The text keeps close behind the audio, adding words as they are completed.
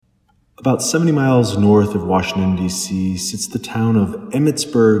About 70 miles north of Washington, D.C., sits the town of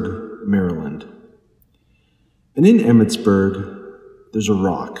Emmitsburg, Maryland. And in Emmitsburg, there's a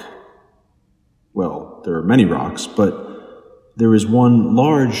rock. Well, there are many rocks, but there is one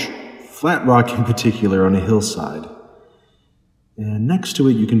large, flat rock in particular on a hillside. And next to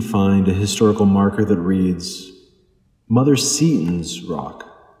it, you can find a historical marker that reads, Mother Seton's Rock.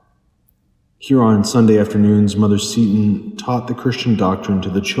 Here on Sunday afternoons, Mother Seton taught the Christian doctrine to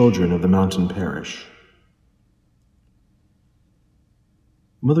the children of the mountain parish.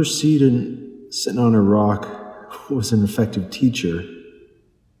 Mother Seton, sitting on a rock, was an effective teacher,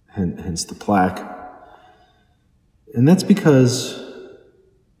 hence the plaque. And that's because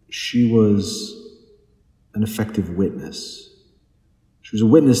she was an effective witness. She was a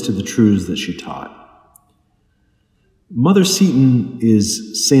witness to the truths that she taught. Mother Seton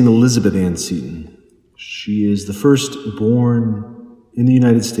is St. Elizabeth Ann Seton. She is the first born in the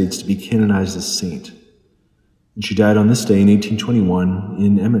United States to be canonized as saint. And she died on this day in 1821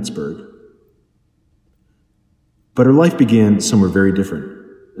 in Emmitsburg. But her life began somewhere very different,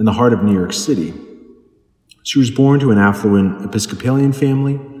 in the heart of New York City. She was born to an affluent Episcopalian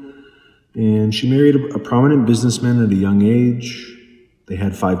family, and she married a prominent businessman at a young age. They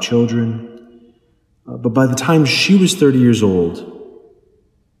had 5 children. But by the time she was 30 years old,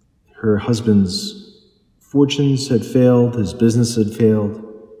 her husband's fortunes had failed, his business had failed.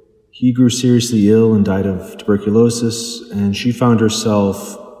 He grew seriously ill and died of tuberculosis, and she found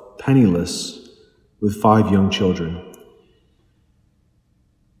herself penniless with 5 young children.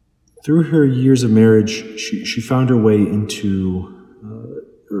 Through her years of marriage, she found her way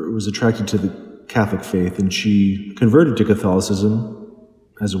was attracted to the Catholic faith, and she converted to Catholicism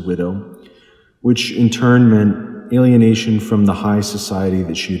as a widow, which in turn meant alienation from the high society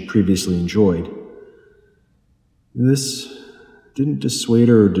that she had previously enjoyed. This didn't dissuade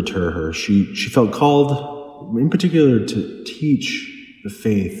her or deter her. She felt called, in particular, to teach the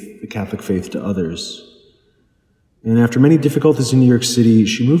faith, the Catholic faith, to others. And after many difficulties in New York City,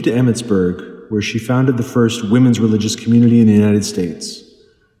 she moved to Emmitsburg, where she founded the first women's religious community in the United States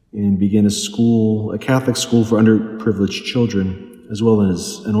and began a Catholic school for underprivileged children, as well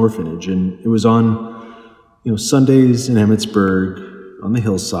as an orphanage. And it was on, Sundays in Emmitsburg on the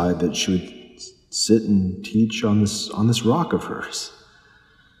hillside that she would sit and teach on this rock of hers.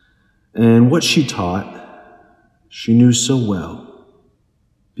 And what she taught, she knew so well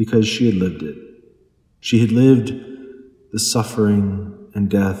because she had lived it. She had lived the suffering and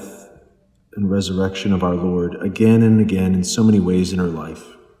death and resurrection of our Lord again and again in so many ways in her life.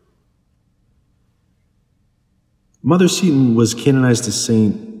 Mother Seton was canonized as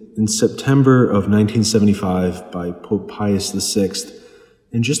saint in September of 1975 by Pope Pius VI,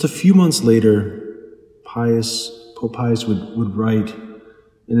 and just a few months later, Pope Pius would write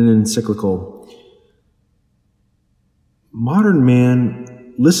in an encyclical, "Modern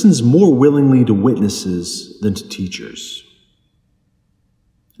man listens more willingly to witnesses than to teachers.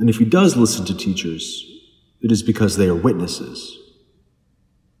 And if he does listen to teachers, it is because they are witnesses."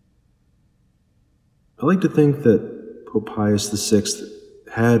 I like to think that Pope Pius VI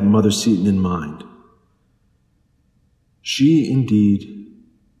had Mother Seton in mind. She indeed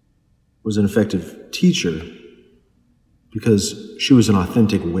was an effective teacher because she was an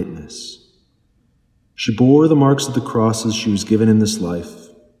authentic witness. She bore the marks of the crosses she was given in this life,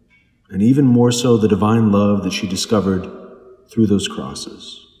 and even more so the divine love that she discovered through those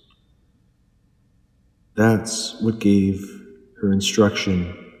crosses. That's what gave her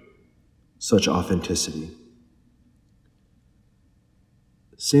instruction such authenticity.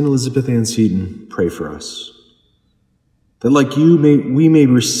 St. Elizabeth Ann Seton, pray for us, that like you, we may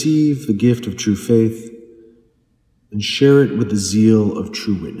receive the gift of true faith and share it with the zeal of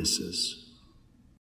true witnesses.